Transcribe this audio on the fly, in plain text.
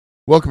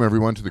Welcome,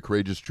 everyone, to the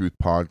Courageous Truth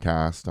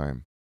Podcast.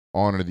 I'm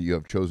honored that you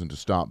have chosen to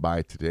stop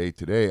by today.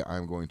 Today,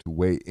 I'm going to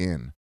weigh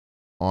in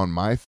on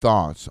my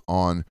thoughts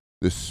on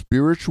the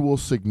spiritual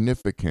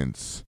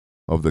significance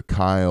of the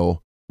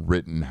Kyle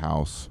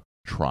Rittenhouse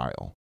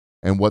trial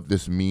and what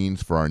this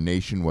means for our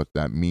nation, what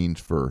that means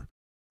for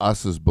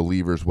us as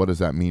believers, what does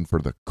that mean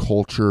for the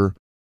culture,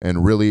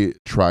 and really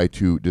try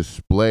to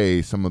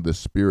display some of the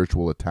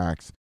spiritual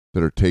attacks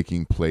that are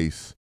taking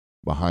place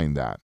behind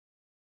that.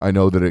 I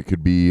know that it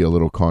could be a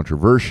little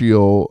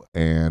controversial,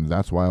 and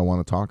that's why I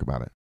want to talk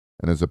about it.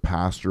 And as a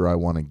pastor, I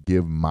want to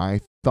give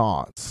my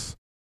thoughts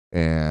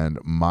and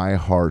my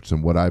hearts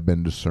and what I've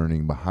been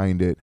discerning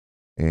behind it.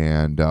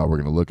 And we're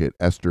going to look at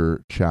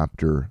Esther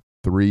chapter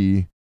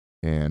 3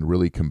 and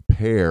really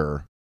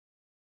compare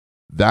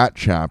that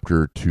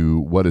chapter to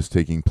what is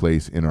taking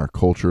place in our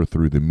culture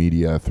through the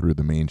media, through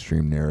the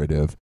mainstream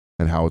narrative,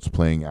 and how it's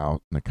playing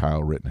out in the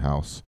Kyle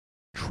Rittenhouse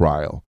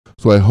trial.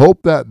 So I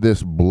hope that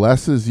this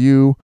blesses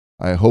you.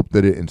 I hope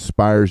that it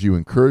inspires you,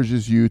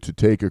 encourages you to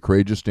take a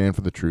courageous stand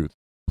for the truth.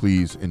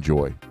 Please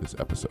enjoy this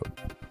episode.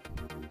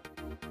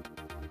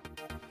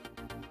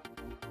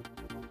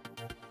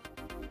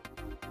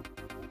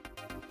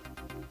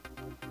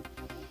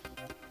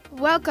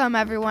 Welcome,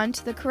 everyone,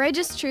 to the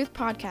Courageous Truth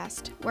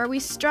Podcast, where we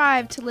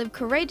strive to live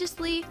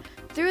courageously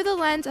through the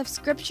lens of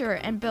Scripture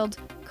and build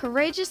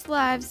courageous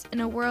lives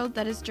in a world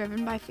that is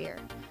driven by fear.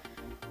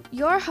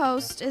 Your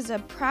host is a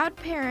proud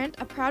parent,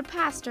 a proud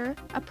pastor,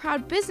 a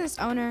proud business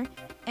owner,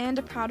 and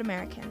a proud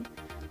American.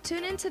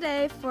 Tune in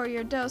today for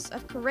your dose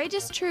of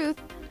courageous truth.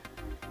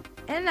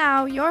 And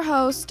now, your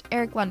host,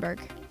 Eric Lundberg.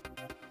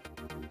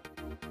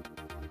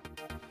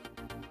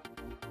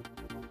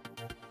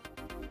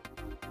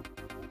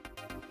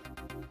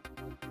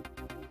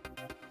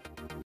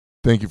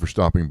 Thank you for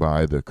stopping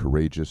by the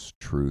Courageous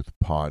Truth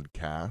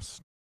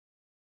Podcast.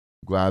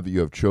 Glad that you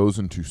have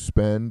chosen to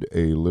spend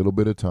a little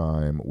bit of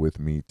time with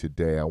me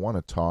today. I want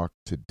to talk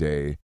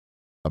today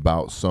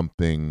about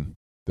something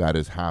that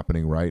is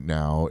happening right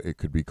now. It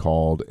could be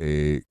called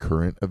a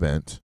current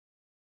event.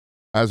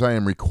 As I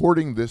am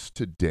recording this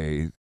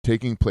today,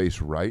 taking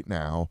place right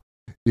now,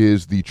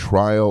 is the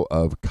trial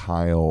of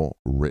Kyle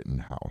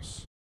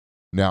Rittenhouse.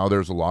 Now,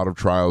 there's a lot of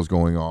trials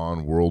going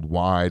on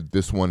worldwide.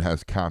 This one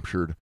has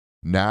captured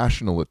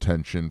national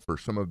attention for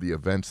some of the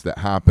events that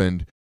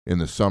happened in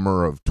the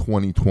summer of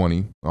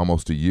 2020,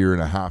 almost a year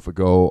and a half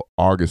ago,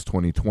 August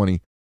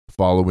 2020,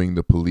 following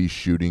the police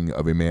shooting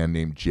of a man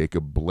named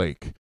Jacob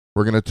Blake.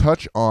 We're going to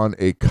touch on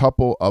a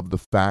couple of the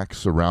facts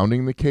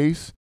surrounding the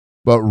case,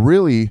 but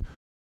really,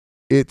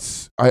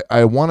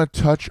 I want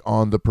to touch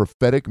on the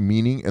prophetic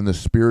meaning and the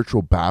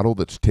spiritual battle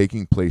that's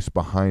taking place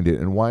behind it,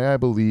 and why I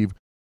believe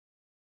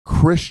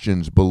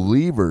Christians,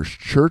 believers,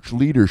 church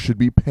leaders should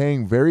be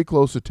paying very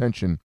close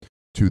attention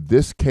to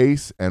this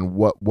case and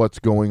what's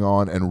going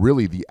on, and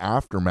really the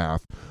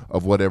aftermath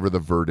of whatever the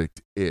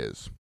verdict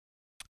is.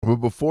 But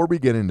before we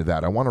get into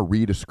that, I want to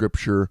read a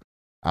scripture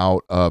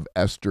out of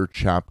Esther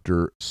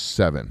chapter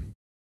 7.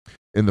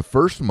 In the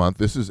first month,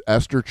 this is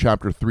Esther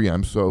chapter 3,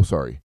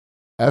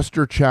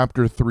 Esther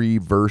chapter 3,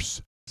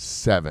 verse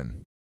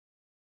 7.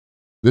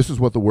 This is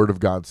what the Word of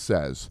God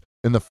says.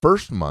 In the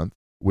first month,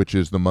 which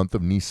is the month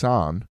of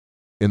Nisan,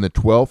 in the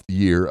 12th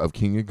year of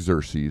King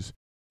Xerxes,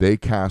 they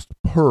cast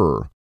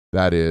pur,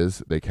 that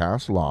is, they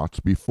cast lots,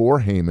 before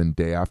Haman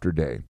day after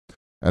day,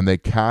 and they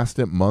cast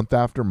it month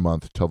after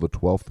month till the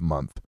 12th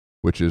month,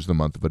 which is the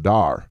month of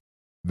Adar.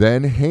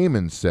 Then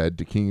Haman said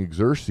to King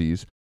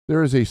Xerxes,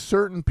 "There is a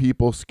certain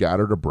people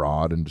scattered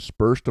abroad and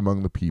dispersed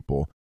among the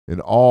people in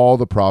all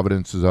the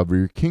provinces of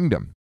your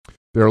kingdom.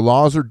 Their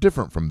laws are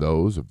different from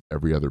those of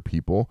every other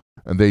people,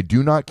 and they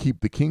do not keep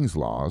the king's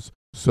laws,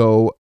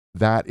 so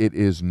that it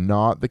is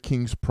not the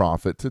king's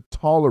profit to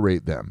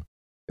tolerate them.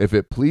 If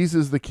it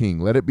pleases the king,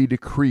 let it be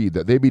decreed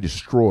that they be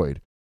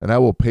destroyed, and I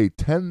will pay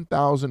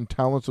 10,000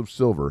 talents of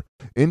silver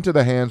into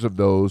the hands of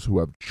those who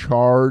have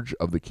charge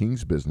of the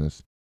king's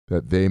business,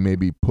 that they may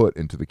be put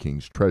into the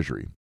king's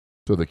treasury."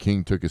 So the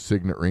king took a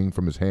signet ring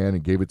from his hand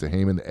and gave it to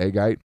Haman the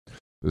Agagite,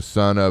 the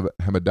son of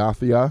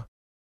Hammedatha,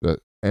 the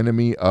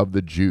enemy of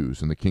the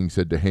Jews. And the king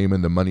said to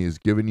Haman, "The money is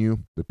given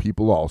you, the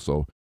people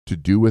also, to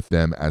do with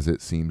them as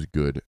it seems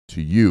good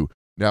to you."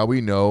 Now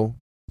we know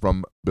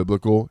from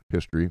biblical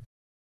history,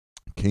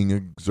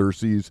 King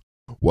Xerxes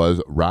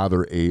was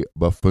rather a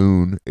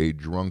buffoon, a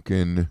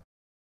drunken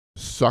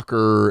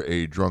sucker,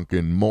 a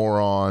drunken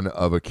moron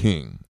of a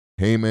king.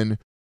 Haman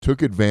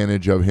took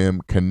advantage of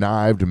him,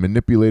 connived,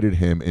 manipulated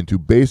him into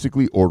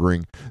basically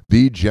ordering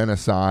the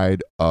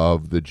genocide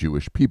of the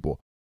Jewish people.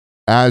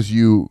 As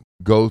you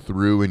go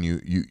through and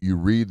you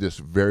read this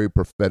very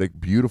prophetic,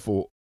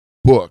 beautiful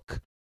book,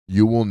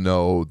 you will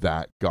know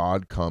that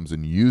God comes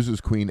and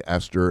uses Queen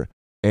Esther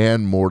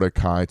and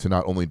Mordecai to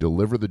not only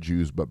deliver the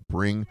Jews, but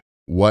bring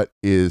what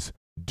is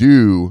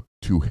due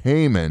to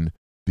Haman,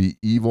 the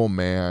evil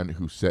man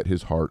who set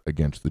his heart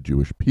against the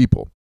Jewish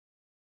people.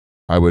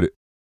 I would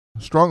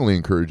strongly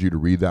encourage you to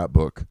read that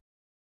book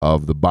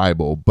of the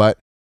Bible. But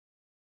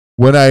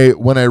when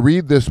I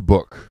read this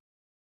book,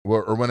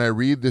 or when I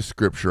read this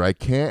scripture, I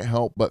can't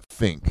help but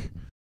think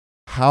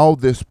how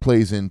this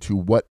plays into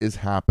what is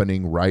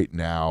happening right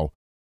now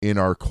in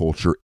our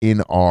culture,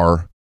 in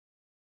our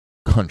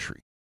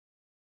country,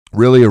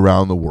 really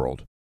around the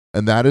world.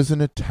 And that is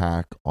an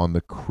attack on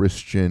the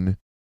Christian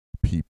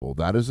people.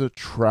 That is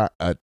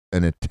an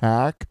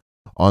attack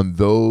on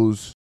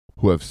those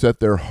who have set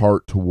their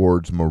heart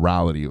towards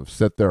morality, who have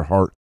set their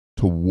heart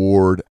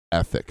toward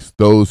ethics,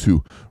 those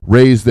who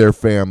raise their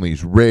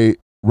families,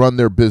 run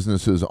their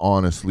businesses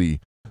honestly,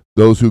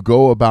 those who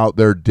go about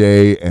their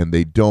day and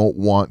they don't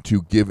want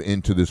to give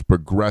into this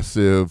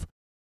progressive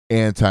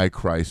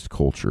antichrist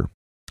culture.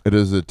 It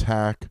is an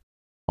attack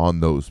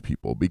on those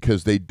people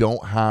because they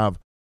don't have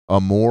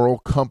a moral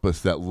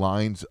compass that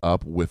lines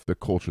up with the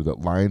culture,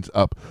 that lines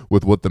up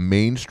with what the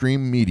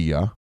mainstream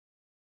media,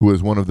 who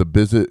is one of the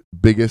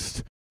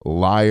biggest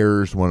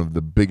liars, one of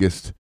the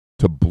biggest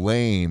to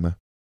blame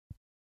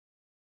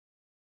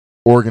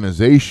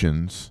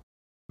organizations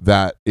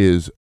that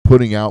is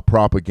putting out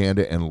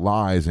propaganda and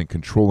lies and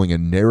controlling a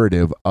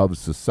narrative of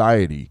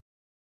society.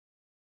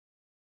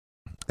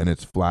 And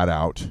it's flat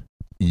out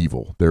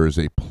evil. There is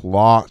a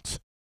plot,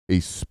 a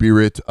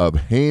spirit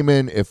of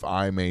Haman, if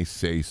I may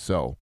say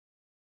so.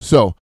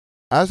 So,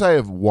 as I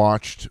have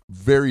watched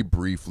very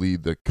briefly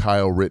the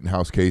Kyle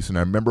Rittenhouse case, and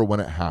I remember when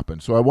it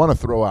happened, so I want to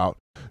throw out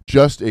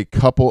just a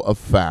couple of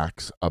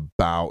facts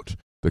about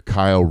the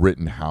Kyle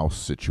Rittenhouse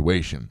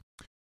situation.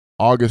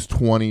 August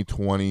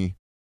 2020,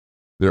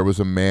 there was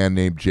a man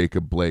named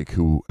Jacob Blake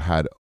who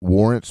had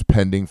warrants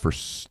pending for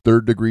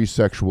third-degree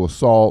sexual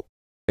assault,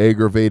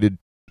 aggravated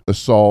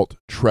assault,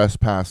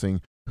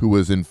 trespassing, who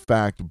was in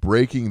fact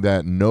breaking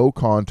that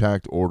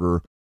no-contact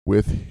order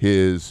with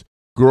his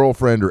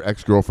girlfriend or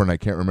ex-girlfriend. I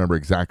can't remember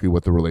exactly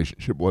what the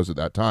relationship was at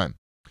that time.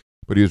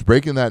 But he was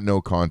breaking that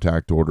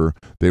no-contact order.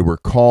 They were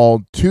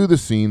called to the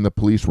scene. The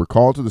police were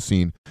called to the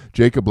scene.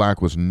 Jacob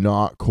Black was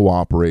not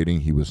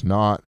cooperating. He was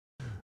not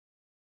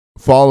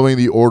following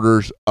the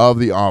orders of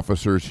the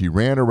officers. He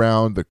ran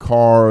around the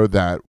car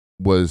that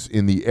was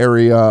in the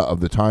area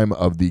of the time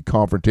of the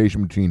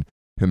confrontation between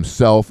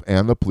himself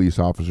and the police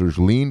officers,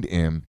 leaned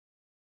in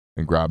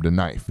and grabbed a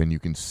knife. And you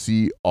can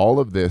see all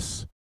of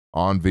this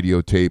on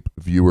videotape.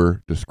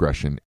 Viewer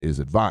discretion is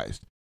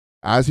advised.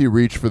 As he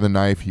reached for the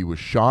knife, he was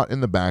shot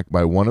in the back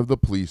by one of the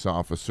police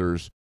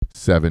officers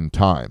 7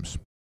 times.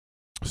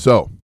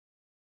 So,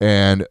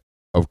 and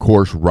of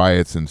course,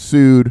 riots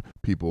ensued.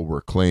 People were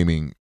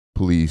claiming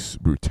police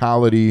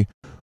brutality.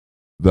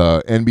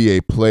 The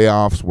NBA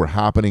playoffs were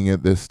happening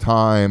at this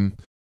time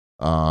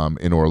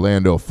in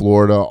Orlando,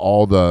 Florida.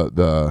 All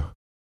the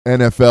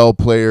NFL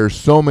players,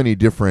 so many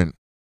different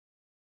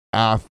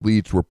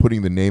athletes were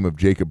putting the name of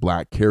Jacob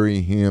Black,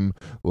 carrying him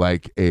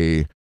like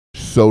a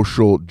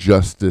social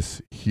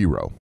justice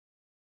hero.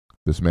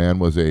 This man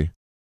was a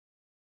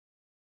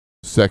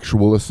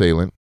sexual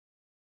assailant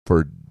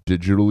for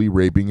digitally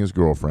raping his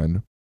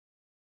girlfriend.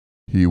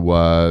 He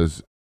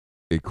was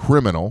a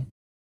criminal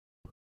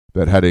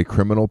that had a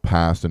criminal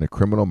past and a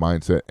criminal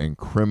mindset and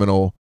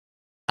criminal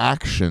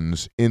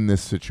actions in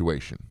this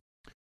situation.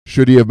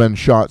 Should he have been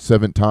shot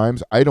 7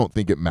 times? I don't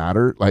think it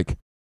mattered. Like,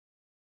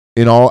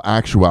 in all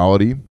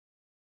actuality,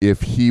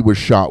 if he was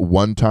shot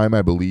 1 time,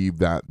 I believe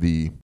that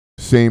the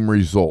same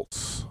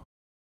results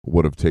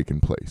would have taken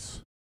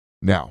place.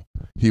 Now,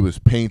 he was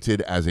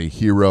painted as a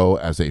hero,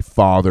 as a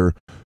father.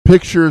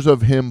 Pictures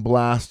of him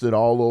blasted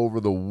all over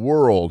the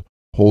world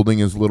holding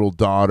his little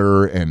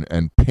daughter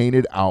and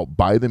painted out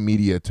by the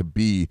media to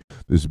be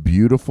this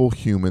beautiful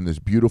human, this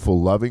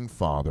beautiful loving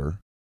father,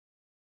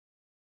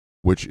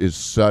 which is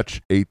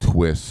such a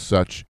twist,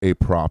 such a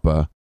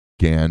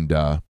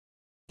propaganda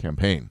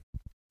campaign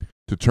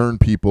to turn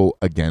people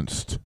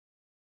against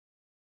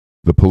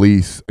the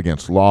police,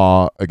 against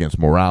law, against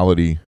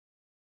morality.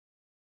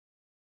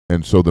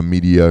 And so the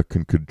media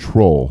can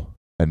control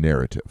a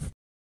narrative.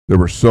 There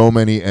were so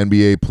many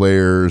NBA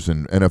players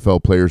and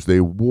NFL players, they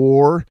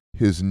wore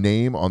his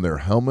name on their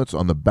helmets,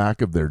 on the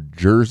back of their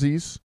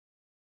jerseys.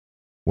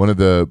 One of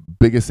the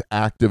biggest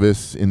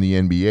activists in the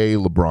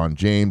NBA, LeBron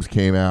James,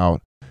 came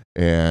out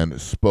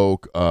and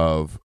spoke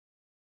of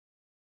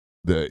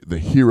the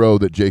hero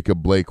that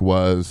Jacob Blake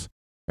was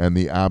and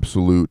the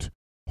absolute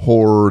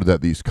horror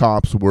that these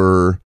cops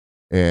were,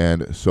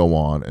 and so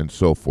on and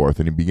so forth.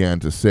 And he began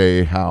to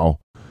say how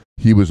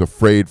he was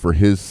afraid for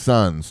his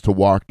sons to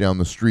walk down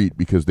the street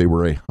because they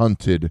were a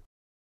hunted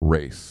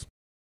race.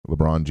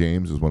 LeBron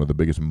James is one of the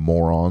biggest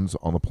morons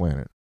on the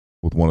planet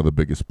with one of the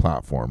biggest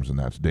platforms, and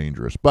that's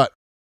dangerous. But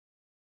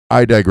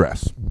I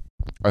digress.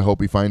 I hope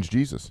he finds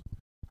Jesus,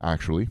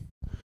 actually.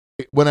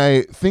 When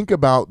I think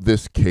about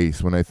this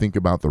case, when I think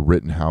about the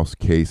Rittenhouse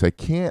case, I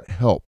can't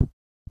help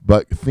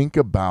but think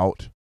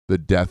about the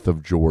death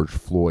of George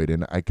Floyd,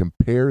 and I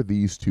compare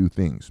these two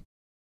things.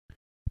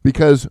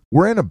 Because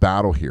we're in a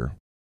battle here,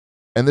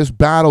 and this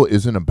battle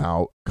isn't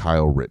about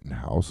Kyle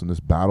Rittenhouse, and this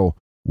battle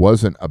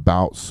wasn't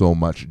about so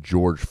much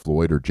George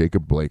Floyd or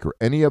Jacob Blake or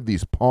any of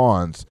these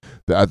pawns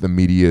that the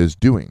media is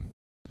doing.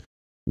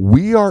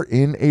 We are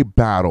in a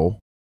battle,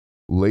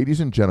 ladies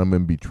and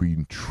gentlemen,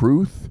 between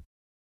truth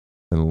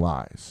and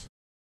lies,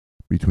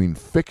 between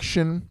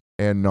fiction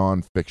and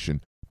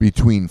nonfiction,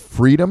 between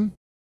freedom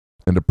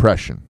and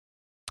oppression,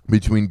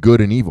 between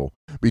good and evil,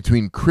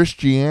 between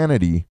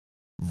Christianity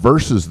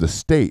versus the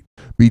state,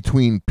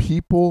 between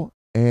people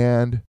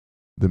and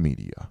the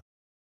media.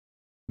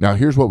 Now,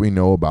 here's what we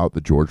know about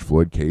the George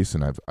Floyd case,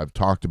 and I've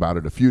talked about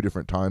it a few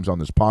different times on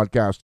this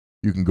podcast.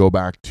 You can go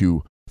back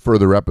to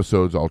further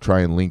episodes. I'll try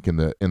and link in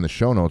the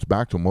show notes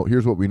back to them. Well,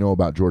 here's what we know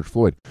about George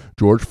Floyd.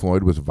 George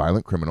Floyd was a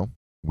violent criminal.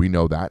 We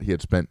know that. He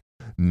had spent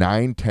 8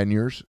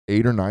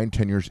 or 9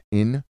 tenures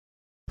in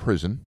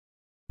prison.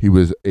 He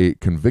was a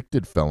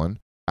convicted felon.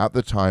 At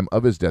the time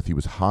of his death, he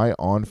was high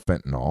on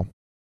fentanyl.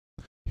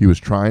 He was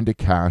trying to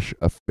cash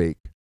a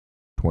fake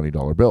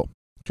 $20 bill.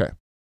 Okay.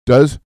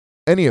 Does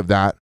any of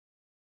that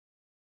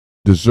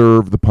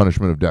deserve the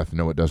punishment of death?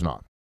 No, it does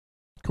not.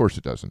 Of course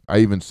it doesn't. I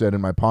even said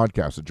in my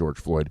podcast that George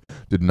Floyd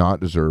did not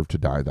deserve to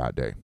die that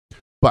day.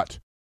 But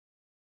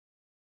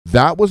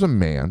that was a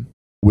man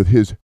with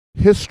his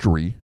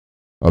history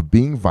of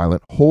being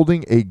violent,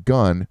 holding a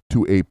gun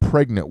to a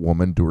pregnant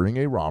woman during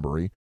a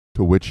robbery,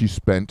 to which he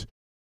spent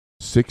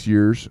 6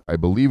 years. I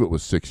believe it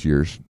was 6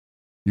 years.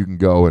 You can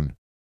go and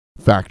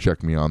fact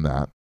check me on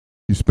that.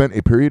 He spent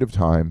a period of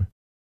time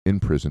in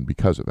prison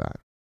because of that.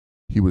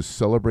 He was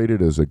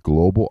celebrated as a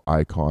global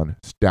icon.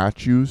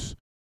 Statues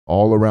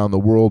all around the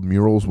world,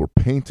 murals were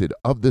painted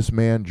of this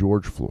man,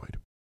 George Floyd.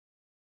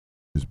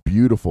 His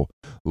beautiful,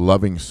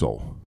 loving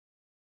soul.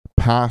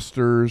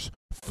 Pastors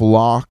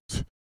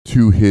flocked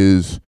to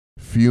his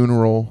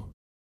funeral.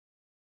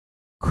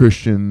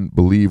 Christian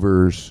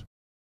believers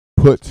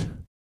put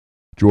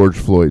George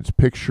Floyd's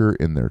picture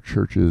in their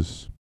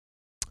churches,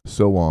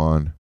 so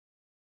on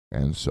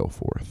and so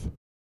forth.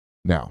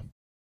 Now,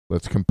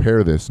 let's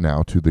compare this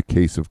now to the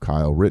case of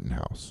Kyle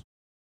Rittenhouse.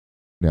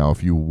 Now,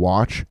 if you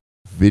watch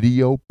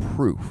video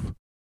proof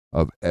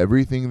of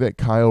everything that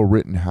Kyle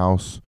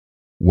Rittenhouse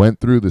went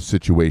through, the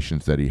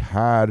situations that he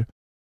had,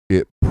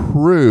 it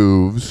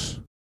proves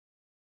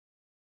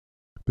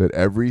that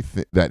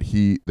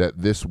that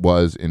this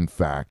was in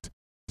fact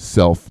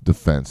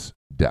self-defense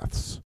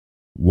deaths.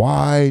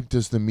 Why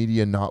does the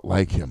media not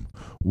like him?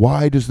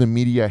 Why does the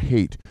media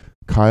hate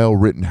Kyle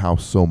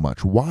Rittenhouse so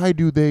much? Why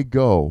do they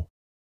go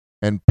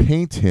and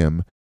paint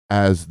him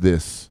as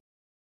this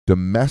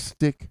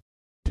domestic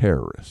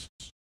terrorist?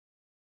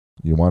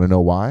 You want to know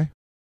why?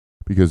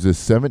 Because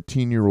this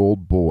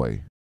 17-year-old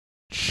boy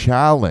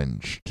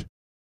challenged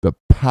the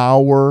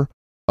power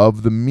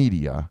of the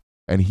media,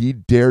 and he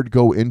dared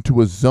go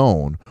into a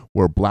zone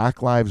where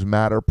Black Lives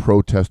Matter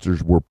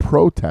protesters were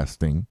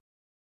protesting.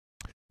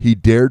 He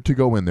dared to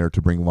go in there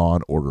to bring law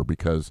and order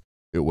because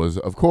it was,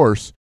 of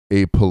course,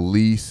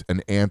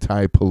 an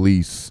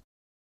anti-police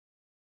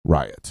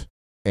riot.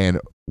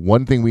 And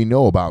one thing we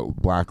know about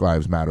Black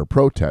Lives Matter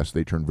protests,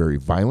 they turn very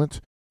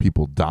violent.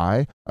 People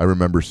die. I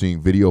remember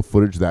seeing video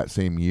footage that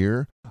same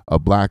year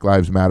of Black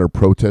Lives Matter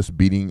protests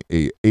beating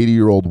a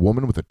 80-year-old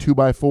woman with a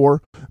 2x4,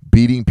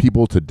 beating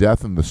people to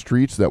death in the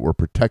streets that were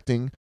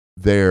protecting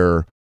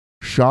their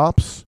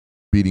shops,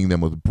 beating them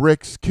with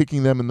bricks,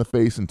 kicking them in the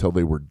face until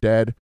they were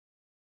dead.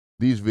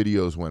 These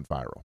videos went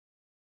viral.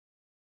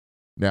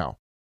 Now,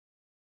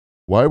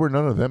 why were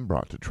none of them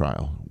brought to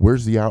trial?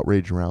 Where's the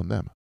outrage around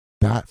them?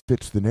 That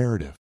fits the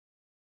narrative.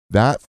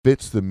 That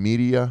fits the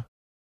media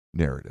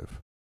narrative.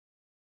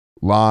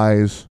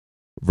 Lies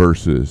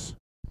versus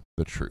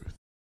the truth.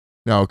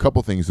 Now, a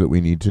couple things that we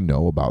need to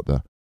know about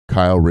the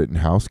Kyle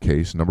Rittenhouse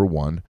case. Number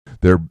one,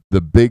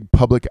 the big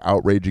public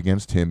outrage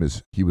against him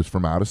is he was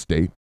from out of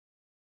state.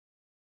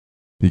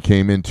 He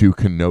came into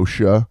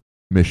Kenosha,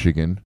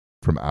 Michigan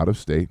from out of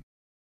state.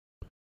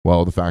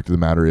 Well, the fact of the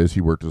matter is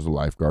he worked as a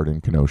lifeguard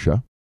in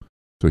Kenosha.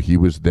 So he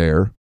was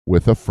there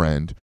with a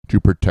friend to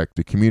protect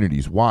the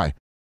communities. Why?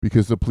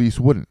 Because the police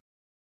wouldn't.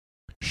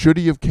 Should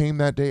he have came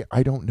that day?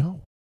 I don't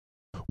know.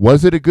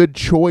 Was it a good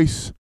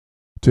choice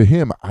to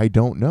him? I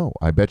don't know.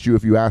 I bet you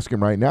if you ask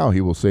him right now,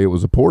 he will say it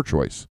was a poor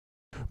choice.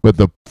 But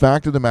the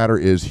fact of the matter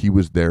is he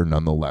was there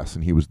nonetheless,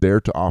 and he was there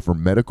to offer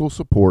medical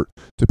support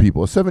to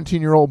people. A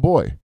 17-year-old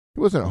boy. He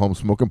wasn't at home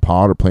smoking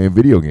pot or playing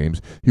video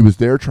games. He was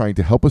there trying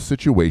to help a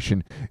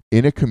situation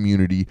in a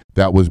community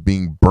that was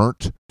being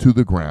burnt to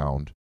the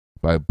ground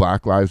by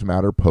Black Lives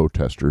Matter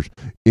protesters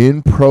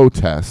in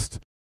protest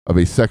of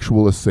a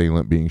sexual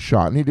assailant being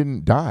shot. And he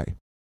didn't die.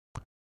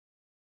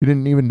 He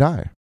didn't even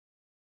die.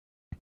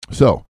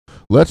 So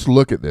let's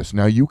look at this.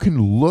 Now you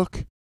can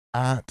look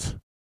at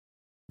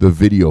the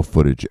video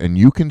footage and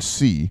you can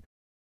see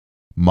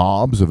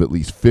mobs of at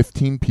least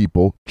 15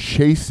 people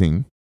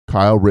chasing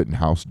Kyle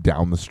Rittenhouse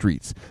down the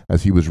streets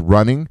as he was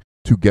running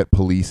to get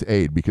police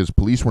aid because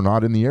police were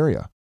not in the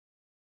area.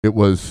 It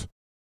was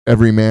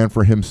every man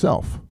for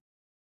himself.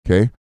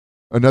 Okay.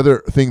 Another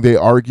thing they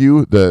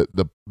argue,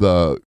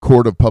 the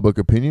court of public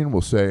opinion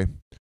will say,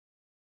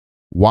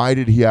 why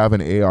did he have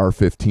an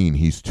AR-15?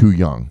 He's too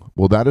young.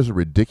 Well, that is a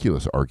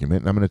ridiculous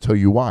argument, and I'm going to tell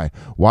you why.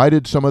 Why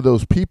did some of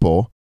those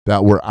people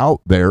that were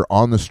out there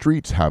on the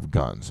streets have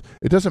guns?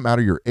 It doesn't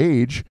matter your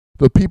age.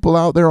 The people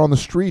out there on the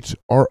streets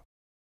are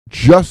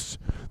just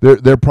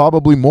they're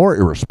probably more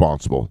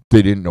irresponsible.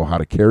 They didn't know how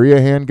to carry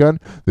a handgun.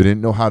 They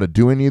didn't know how to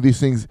do any of these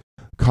things.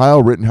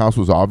 Kyle Rittenhouse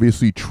was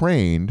obviously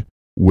trained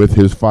with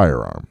his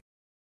firearm.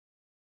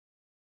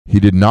 He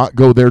did not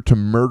go there to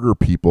murder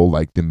people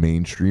like the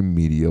mainstream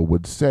media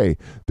would say.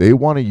 They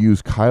want to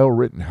use Kyle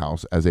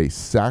Rittenhouse as a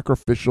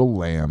sacrificial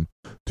lamb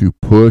to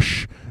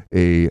push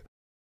a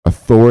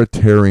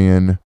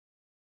authoritarian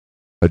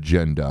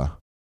agenda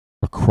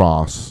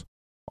across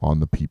on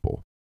the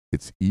people.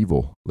 It's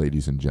evil,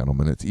 ladies and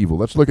gentlemen. It's evil.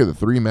 Let's look at the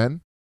three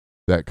men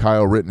that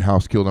Kyle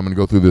Rittenhouse killed. I'm going to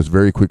go through this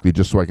very quickly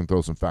just so I can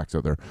throw some facts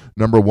out there.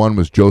 Number one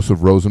was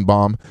Joseph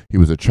Rosenbaum. He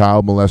was a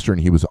child molester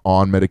and he was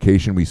on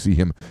medication. We see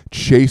him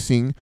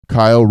chasing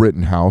Kyle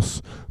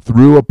Rittenhouse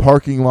through a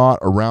parking lot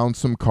around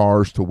some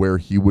cars to where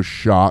he was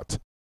shot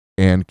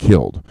and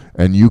killed.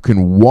 And you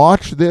can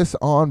watch this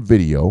on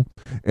video,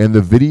 and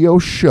the video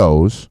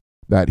shows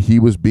that he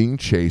was being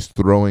chased,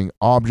 throwing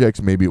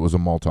objects. Maybe it was a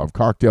Molotov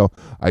cocktail.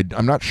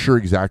 I'm not sure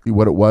exactly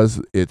what it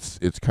was. It's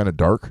kind of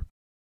dark.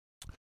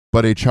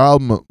 But a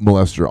child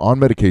molester on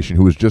medication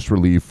who was just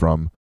released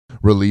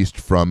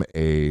from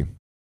a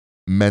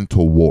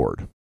mental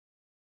ward.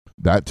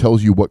 That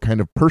tells you what kind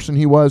of person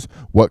he was,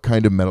 what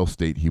kind of mental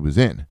state he was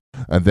in.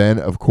 And then,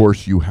 of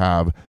course, you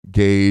have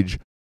Gage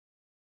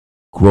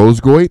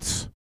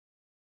Grosgoitz.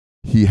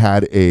 He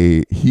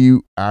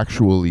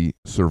actually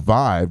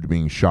survived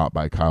being shot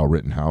by Kyle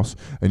Rittenhouse.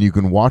 And you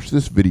can watch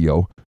this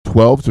video,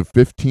 12 to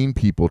 15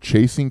 people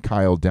chasing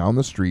Kyle down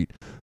the street,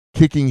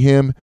 kicking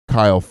him.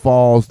 Kyle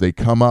falls. They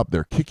come up.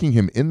 They're kicking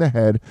him in the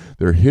head.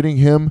 They're hitting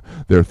him.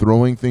 They're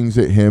throwing things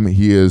at him.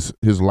 His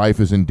life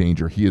is in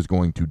danger. He is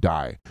going to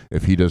die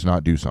if he does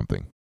not do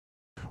something.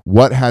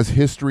 What has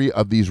history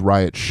of these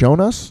riots shown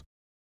us?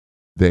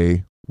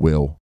 They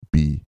will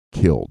be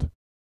killed.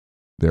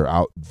 They're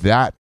out.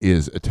 That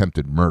is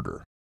attempted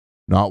murder,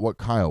 not what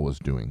Kyle was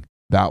doing.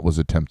 That was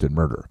attempted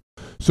murder.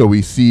 So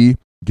we see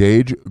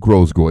Gage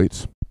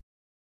Grosgoitz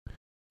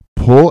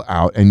pull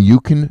out, and you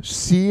can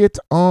see it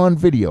on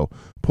video,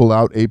 pull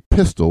out a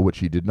pistol, which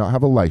he did not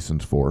have a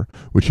license for,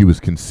 which he was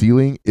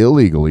concealing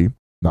illegally,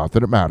 not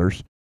that it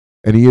matters,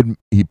 and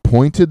he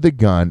pointed the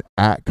gun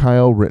at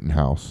Kyle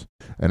Rittenhouse,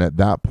 and at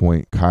that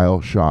point, Kyle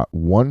shot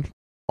one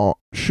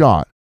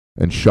shot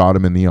and shot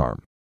him in the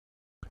arm.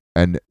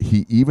 And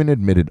he even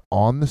admitted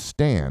on the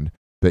stand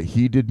that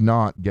he did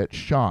not get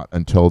shot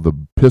until the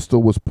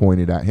pistol was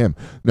pointed at him.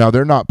 Now,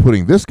 they're not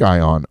putting this guy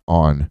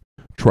on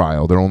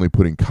trial. They're only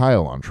putting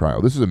Kyle on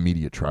trial. This is a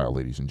media trial,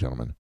 ladies and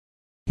gentlemen.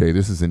 Okay,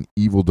 this is an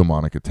evil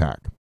demonic attack.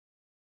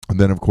 And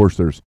then, of course,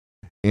 there's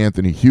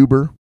Anthony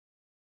Huber,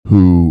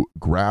 who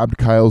grabbed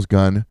Kyle's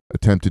gun,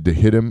 attempted to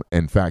hit him,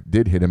 in fact,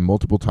 did hit him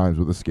multiple times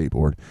with a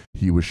skateboard.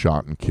 He was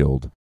shot and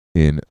killed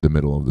in the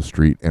middle of the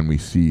street. And we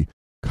see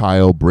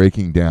Kyle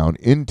breaking down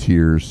in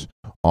tears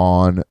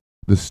on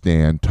the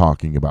stand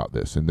talking about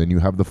this. And then you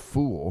have the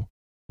fool,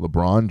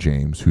 LeBron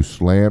James, who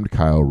slammed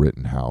Kyle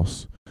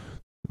Rittenhouse.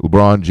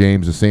 LeBron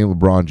James, the same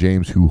LeBron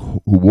James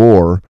who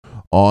wore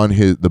on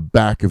the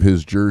back of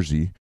his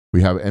jersey.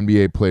 We have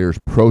NBA players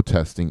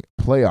protesting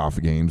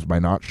playoff games by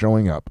not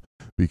showing up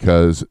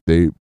because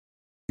you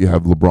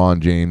have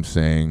LeBron James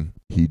saying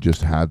he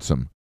just had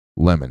some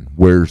lemon.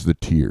 Where's the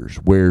tears?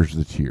 Where's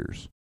the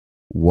tears?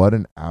 What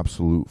an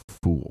absolute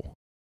fool.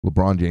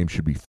 LeBron James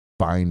should be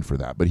fined for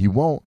that, but he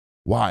won't.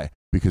 Why?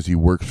 Because he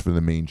works for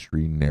the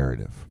mainstream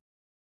narrative.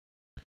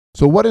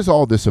 So what is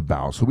all this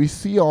about? So we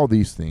see all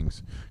these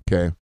things.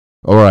 Okay.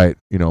 All right.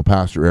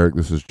 Pastor Eric,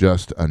 this is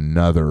just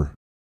another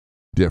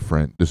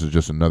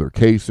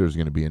case. There's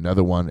going to be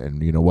another one.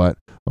 And you know what?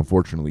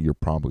 Unfortunately, you're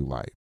probably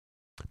right.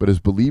 But as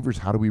believers,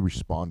 how do we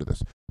respond to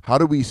this? How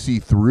do we see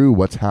through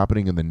what's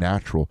happening in the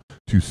natural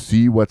to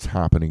see what's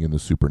happening in the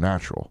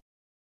supernatural?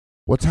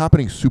 What's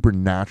happening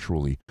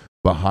supernaturally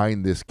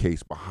behind this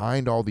case,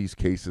 behind all these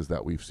cases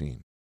that we've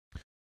seen?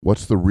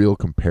 What's the real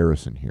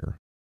comparison here?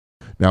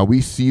 Now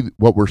we see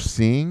what we're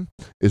seeing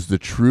is the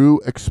true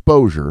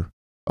exposure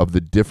of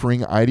the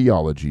differing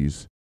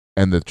ideologies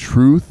and the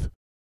truth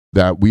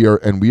that we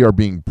are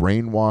being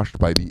brainwashed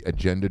by the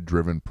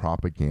agenda-driven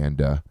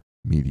propaganda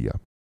media.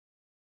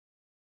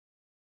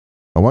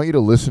 I want you to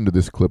listen to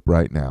this clip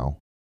right now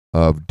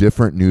of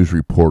different news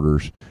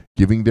reporters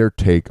giving their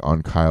take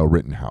on Kyle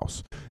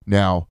Rittenhouse.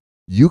 Now,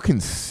 you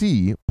can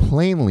see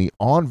plainly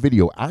on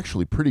video,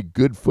 actually pretty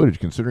good footage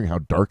considering how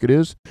dark it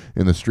is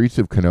in the streets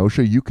of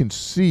Kenosha. You can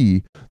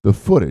see the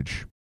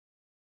footage.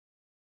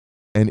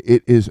 And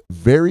it is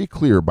very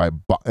clear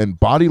and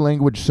body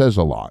language says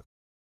a lot.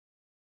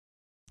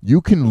 You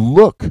can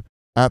look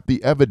at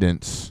the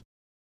evidence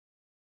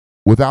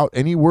without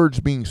any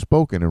words being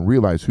spoken and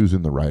realize who's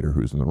in the right or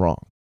who's in the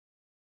wrong.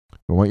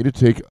 I want you to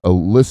take a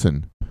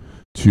listen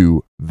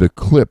to the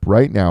clip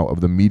right now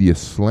of the media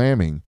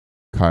slamming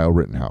Kyle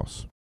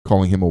Rittenhouse,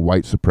 calling him a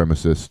white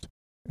supremacist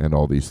and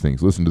all these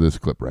things. Listen to this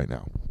clip right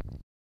now.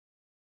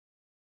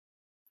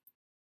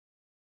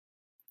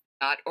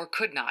 Not or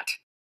could not.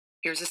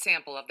 Here's a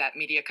sample of that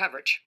media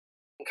coverage.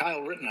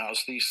 Kyle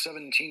Rittenhouse, the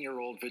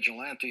 17-year-old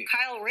vigilante.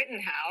 Kyle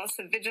Rittenhouse,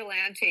 a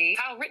vigilante.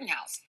 Kyle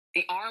Rittenhouse,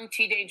 The armed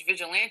teenage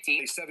vigilante,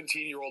 a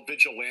 17-year-old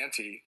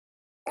vigilante,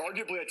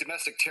 arguably a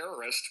domestic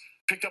terrorist,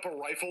 picked up a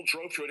rifle,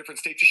 drove to a different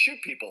state to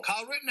shoot people.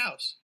 Kyle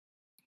Rittenhouse,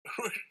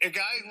 a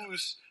guy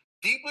who's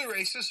deeply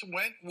racist,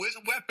 went with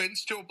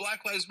weapons to a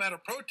Black Lives Matter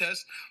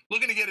protest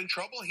looking to get in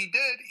trouble. He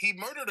did. He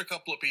murdered a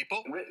couple of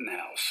people.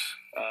 Rittenhouse,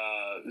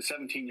 the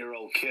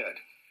 17-year-old kid,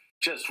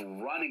 just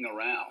running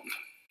around,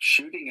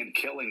 shooting and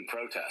killing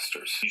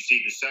protesters. You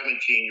see the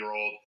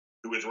 17-year-old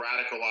who was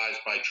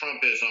radicalized by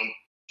Trumpism,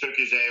 took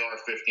his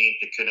AR-15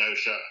 to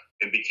Kenosha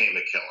and became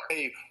a killer.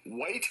 A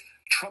white,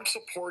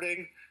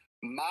 Trump-supporting,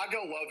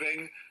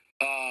 MAGA-loving,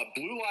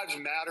 Blue Lives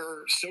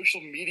Matter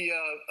social media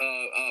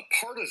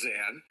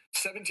partisan,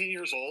 17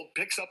 years old,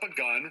 picks up a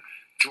gun,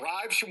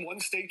 drives from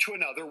one state to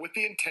another with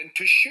the intent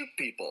to shoot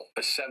people.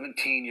 A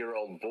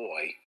 17-year-old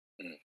boy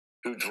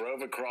who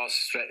drove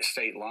across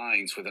state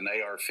lines with an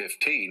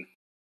AR-15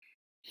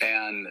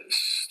 and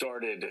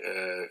started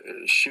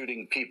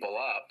shooting people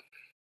up,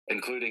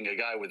 including a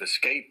guy with a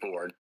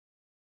skateboard.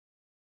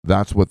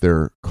 That's what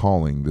they're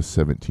calling the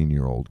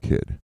 17-year-old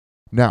kid.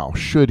 Now,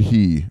 should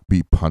he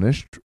be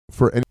punished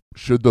for any?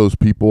 Should those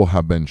people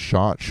have been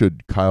shot?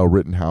 Should Kyle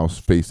Rittenhouse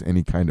face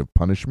any kind of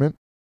punishment?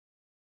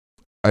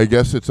 I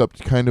guess it's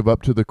kind of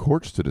up to the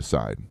courts to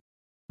decide.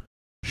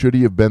 Should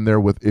he have been there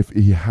with, if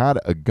he had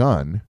a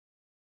gun,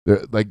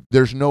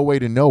 there's no way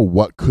to know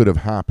what could have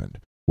happened.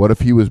 What if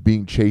he was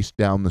being chased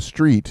down the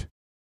street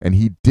and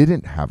he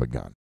didn't have a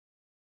gun?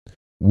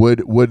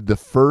 Would the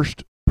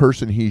first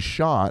person he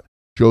shot,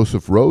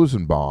 Joseph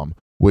Rosenbaum,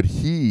 would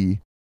he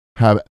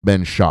have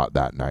been shot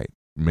that night?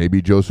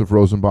 Maybe Joseph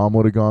Rosenbaum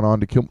would have gone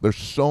on to kill him. There's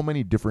so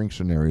many differing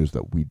scenarios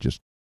that we just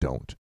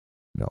don't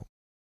know.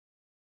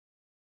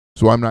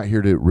 So I'm not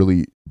here to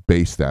really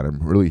base that. I'm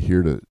really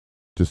here to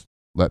just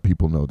let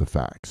people know the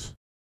facts.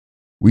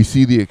 We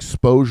see the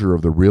exposure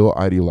of the real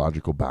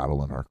ideological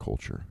battle in our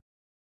culture.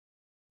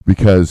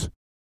 Because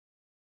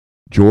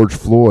George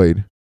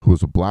Floyd, who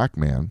was a black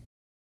man,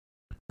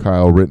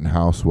 Kyle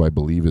Rittenhouse, who I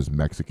believe is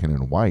Mexican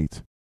and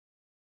white,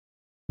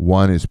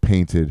 one is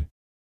painted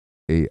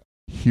a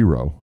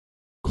hero,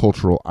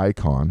 cultural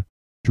icon,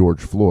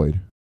 George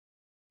Floyd.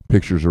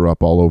 Pictures are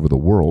up all over the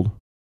world.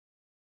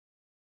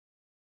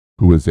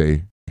 Who is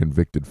a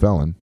convicted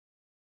felon,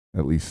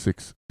 at least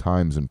 6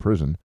 times in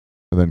prison.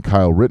 And then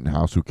Kyle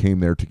Rittenhouse, who came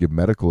there to give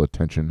medical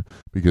attention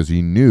because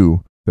he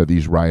knew that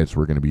these riots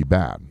were going to be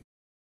bad.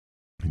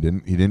 He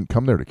didn't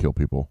come there to kill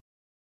people.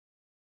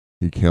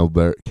 He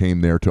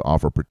came there to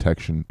offer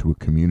protection to a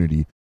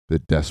community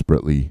that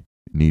desperately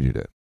needed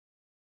it.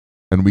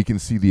 And we can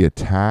see the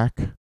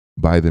attack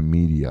by the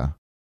media.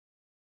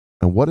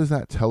 And what does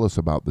that tell us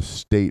about the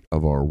state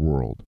of our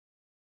world?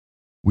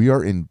 We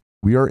are in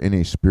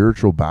a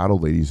spiritual battle,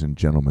 ladies and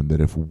gentlemen, that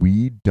if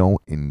we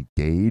don't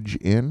engage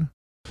in,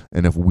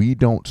 and if we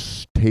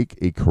don't take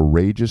a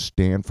courageous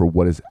stand for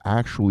what is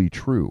actually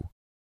true,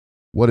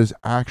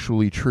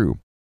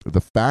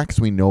 the facts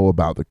we know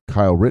about the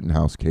Kyle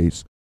Rittenhouse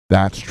case,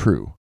 that's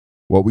true.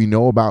 What we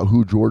know about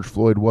who George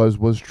Floyd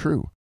was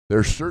true. There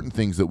are certain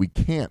things that we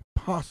can't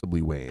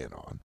possibly weigh in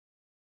on.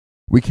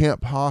 We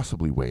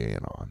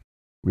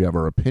have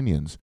our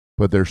opinions,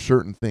 but there's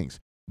certain things.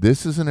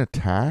 This is an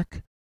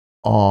attack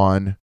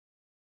on,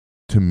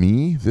 to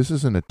me, this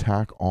is an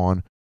attack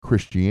on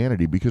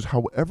Christianity, because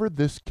however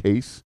this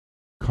case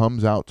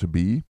comes out to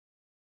be,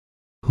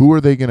 who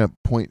are they going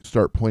to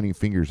start pointing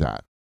fingers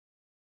at?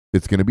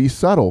 It's going to be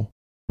subtle,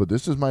 but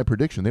this is my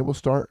prediction. They will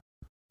start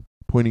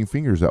pointing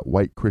fingers at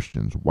white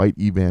Christians, white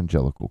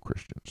evangelical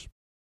Christians,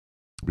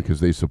 because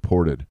they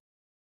supported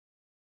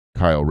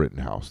Kyle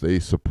Rittenhouse. They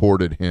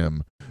supported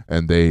him,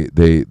 and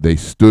they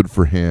stood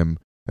for him,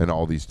 and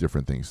all these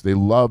different things. They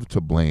love to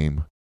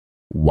blame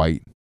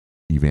white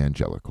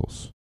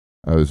evangelicals.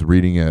 I was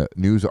reading a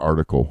news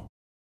article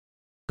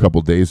a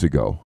couple days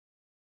ago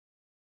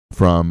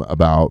from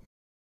about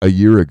a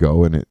year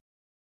ago, and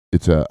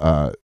it's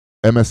a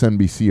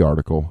MSNBC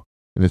article,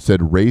 and it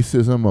said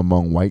racism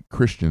among white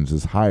Christians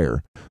is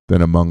higher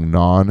than among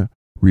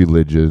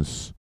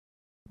non-religious.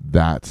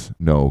 That's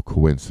no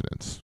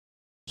coincidence.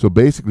 So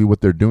basically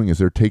what they're doing is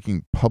they're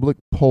taking public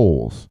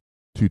polls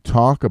to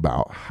talk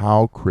about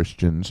how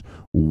Christians,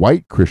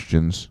 white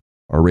Christians,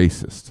 are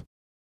racist.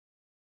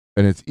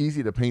 And it's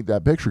easy to paint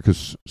that picture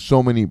because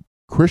so many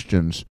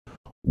Christians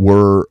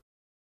were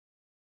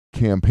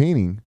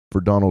campaigning for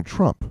Donald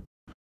Trump.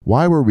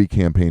 Why were we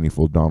campaigning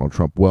for Donald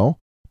Trump? Well,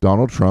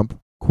 Donald Trump,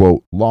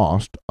 quote,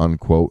 lost,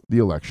 unquote, the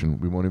election.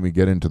 We won't even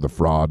get into the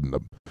fraud and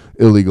the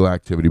illegal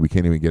activity. We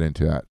can't even get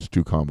into that. It's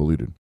too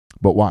convoluted.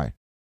 But why?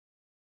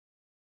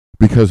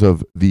 Because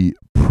of the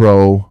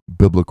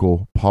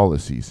pro-biblical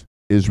policies.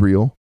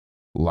 Israel,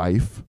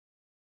 life,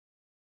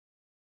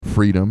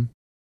 freedom,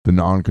 the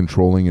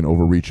non-controlling and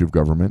overreach of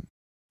government.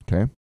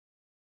 Okay?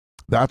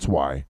 That's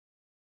why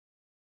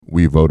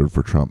we voted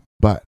for Trump.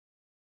 But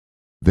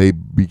the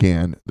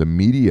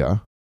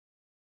media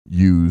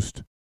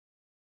used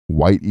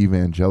white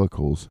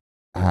evangelicals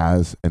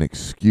as an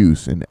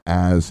excuse and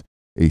as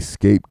a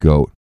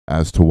scapegoat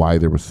as to why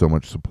there was so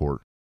much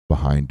support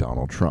behind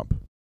Donald Trump.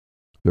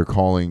 they're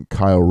calling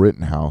Kyle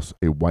Rittenhouse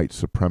a white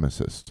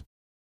supremacist.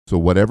 So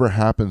whatever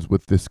happens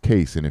with this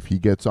case, and if he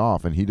gets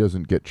off and he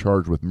doesn't get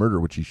charged with murder,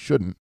 which he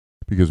shouldn't,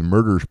 because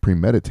murder is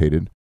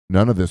premeditated,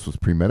 none of this was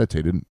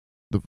premeditated.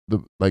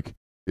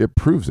 It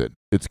proves it.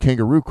 It's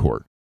kangaroo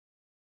court.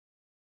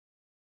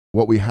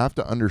 What we have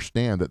to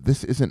understand that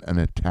this isn't an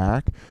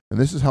attack, and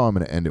this is how I'm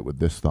going to end it with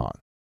this thought.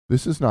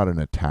 This is not an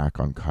attack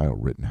on Kyle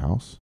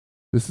Rittenhouse.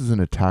 This is an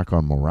attack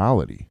on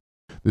morality.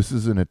 This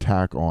is an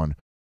attack on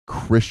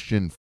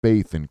Christian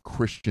faith and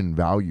Christian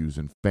values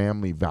and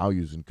family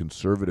values and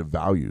conservative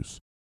values.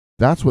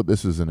 That's what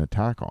this is an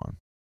attack on.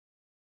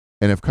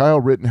 And if Kyle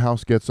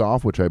Rittenhouse gets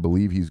off, which I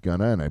believe he's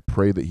gonna, and I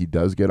pray that he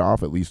does get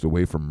off, at least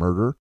away from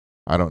murder,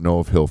 I don't know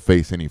if he'll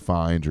face any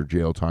fines or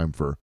jail time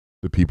for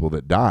the people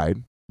that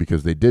died,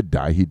 because they did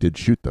die. He did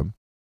shoot them.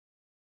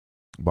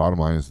 Bottom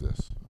line is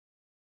this.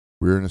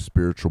 We're in a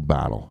spiritual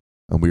battle,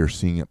 and we are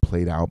seeing it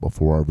played out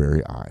before our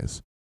very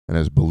eyes. And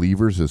as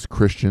believers, as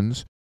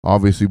Christians,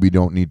 obviously we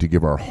don't need to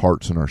give our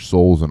hearts and our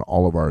souls and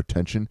all of our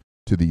attention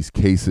to these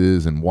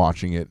cases and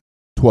watching it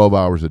 12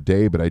 hours a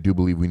day, but I do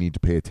believe we need to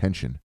pay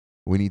attention.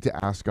 We need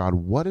to ask God,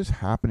 what is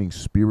happening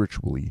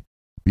spiritually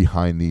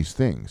behind these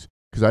things?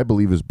 Because I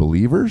believe as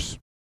believers,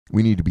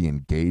 we need to be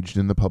engaged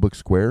in the public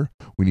square.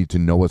 We need to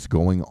know what's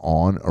going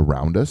on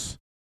around us.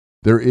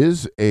 There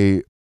is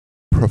a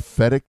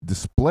prophetic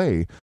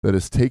display that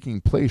is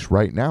taking place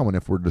right now, and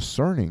if we're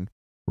discerning,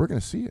 we're going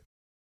to see it.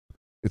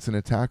 It's an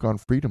attack on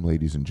freedom,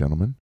 ladies and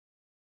gentlemen.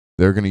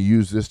 They're going to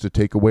use this to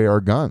take away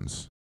our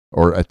guns,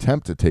 or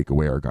attempt to take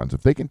away our guns.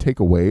 If they can take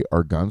away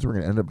our guns, we're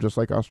going to end up just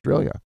like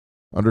Australia,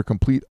 under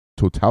complete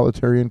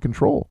totalitarian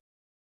control.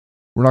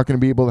 We're not going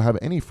to be able to have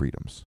any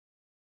freedoms.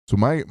 So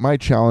my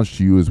challenge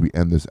to you as we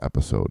end this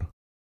episode,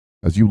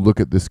 as you look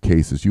at this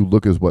case, as you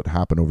look at what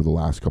happened over the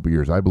last couple of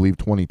years, I believe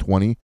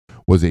 2020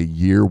 was a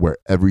year where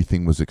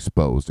everything was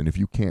exposed. And if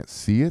you can't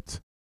see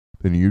it,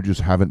 then you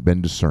just haven't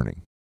been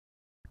discerning.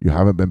 You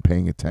haven't been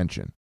paying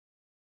attention.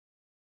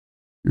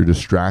 You're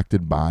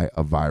distracted by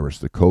a virus.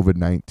 The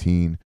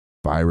COVID-19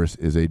 virus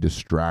is a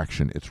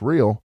distraction. It's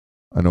real.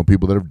 I know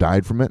people that have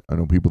died from it. I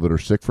know people that are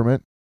sick from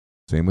it.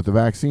 Same with the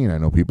vaccine. I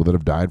know people that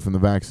have died from the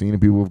vaccine and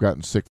people who have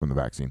gotten sick from the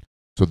vaccine.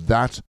 So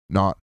that's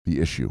not the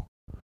issue.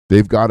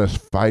 They've got us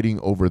fighting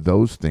over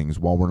those things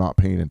while we're not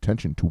paying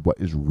attention to what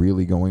is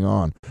really going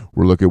on.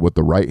 We're looking at what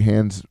the right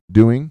hand's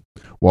doing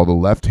while the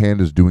left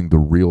hand is doing the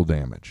real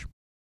damage.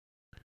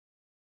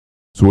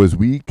 So as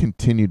we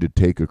continue to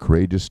take a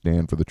courageous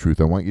stand for the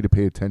truth, I want you to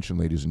pay attention,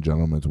 ladies and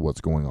gentlemen, to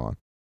what's going on.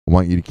 I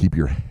want you to keep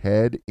your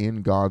head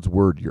in God's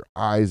word, your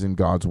eyes in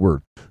God's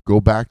word. Go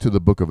back to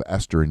the book of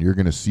Esther, and you're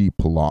going to see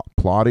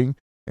plotting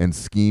and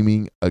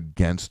scheming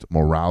against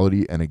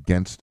morality and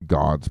against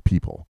God's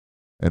people.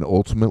 And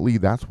ultimately,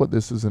 that's what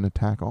this is an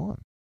attack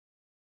on.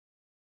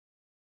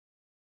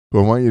 So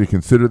I want you to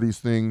consider these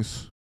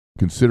things,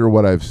 consider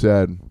what I've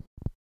said,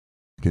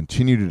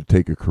 continue to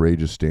take a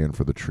courageous stand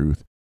for the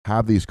truth,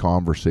 have these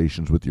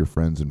conversations with your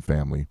friends and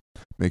family.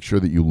 Make sure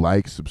that you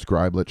like,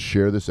 subscribe, let's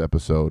share this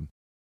episode,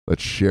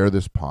 let's share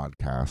this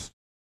podcast.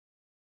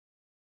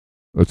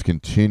 Let's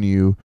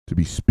continue to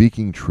be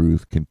speaking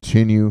truth,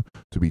 continue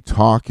to be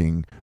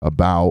talking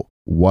about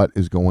what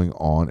is going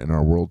on in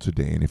our world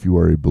today. And if you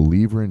are a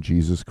believer in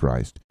Jesus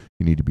Christ,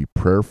 you need to be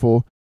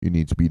prayerful, you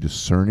need to be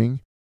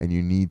discerning, and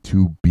you need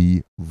to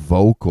be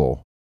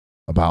vocal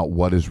about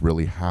what is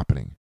really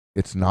happening.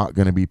 It's not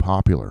going to be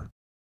popular.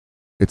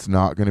 It's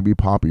not going to be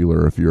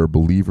popular if you're a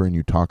believer and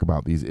you talk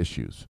about these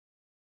issues.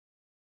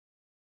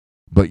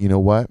 But you know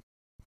what?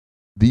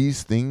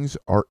 These things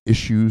are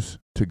issues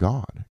to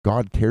God.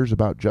 God cares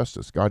about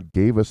justice. God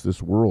gave us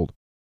this world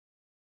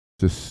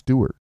to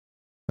steward.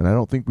 And I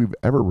don't think we've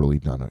ever really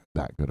done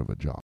that good of a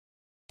job.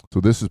 So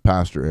this is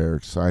Pastor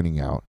Eric signing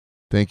out.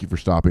 Thank you for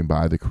stopping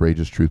by the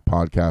Courageous Truth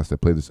Podcast. I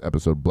pray this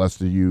episode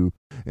blessed you,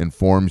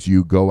 informs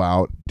you. Go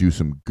out, do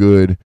some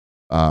good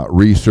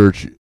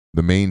research.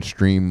 The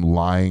mainstream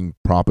lying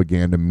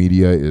propaganda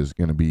media is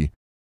going to be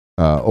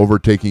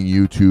overtaking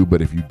YouTube,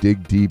 but if you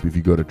dig deep, if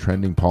you go to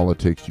Trending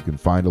Politics, you can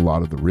find a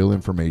lot of the real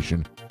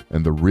information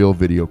and the real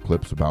video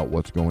clips about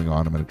what's going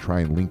on. I'm going to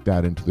try and link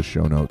that into the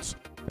show notes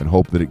and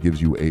hope that it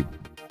gives you a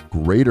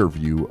greater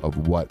view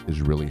of what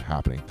is really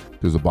happening.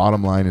 Because the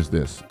bottom line is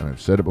this, and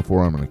I've said it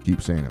before, I'm going to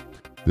keep saying it.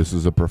 This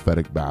is a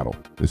prophetic battle.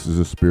 This is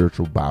a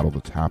spiritual battle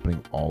that's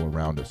happening all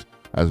around us.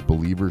 As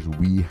believers,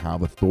 we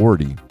have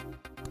authority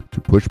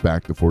to push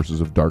back the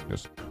forces of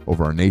darkness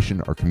over our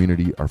nation, our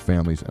community, our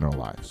families, and our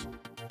lives.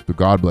 So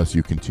God bless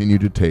you. Continue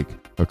to take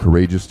a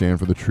courageous stand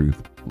for the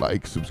truth.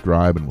 Like,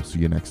 subscribe, and we'll see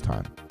you next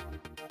time.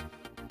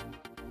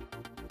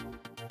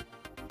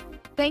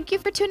 Thank you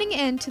for tuning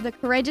in to the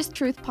Courageous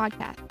Truth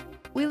Podcast.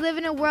 We live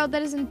in a world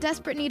that is in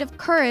desperate need of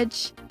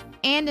courage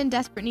and in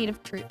desperate need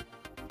of truth.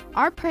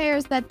 Our prayer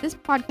is that this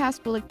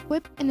podcast will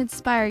equip and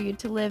inspire you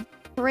to live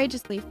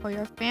courageously for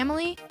your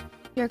family,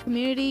 your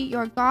community,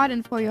 your God,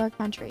 and for your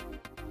country.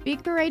 Be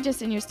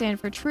courageous in your stand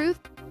for truth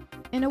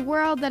in a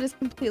world that is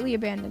completely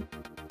abandoned.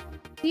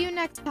 See you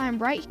next time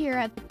right here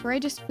at the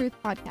Courageous Truth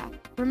Podcast.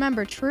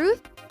 Remember,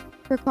 truth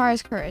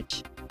requires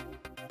courage.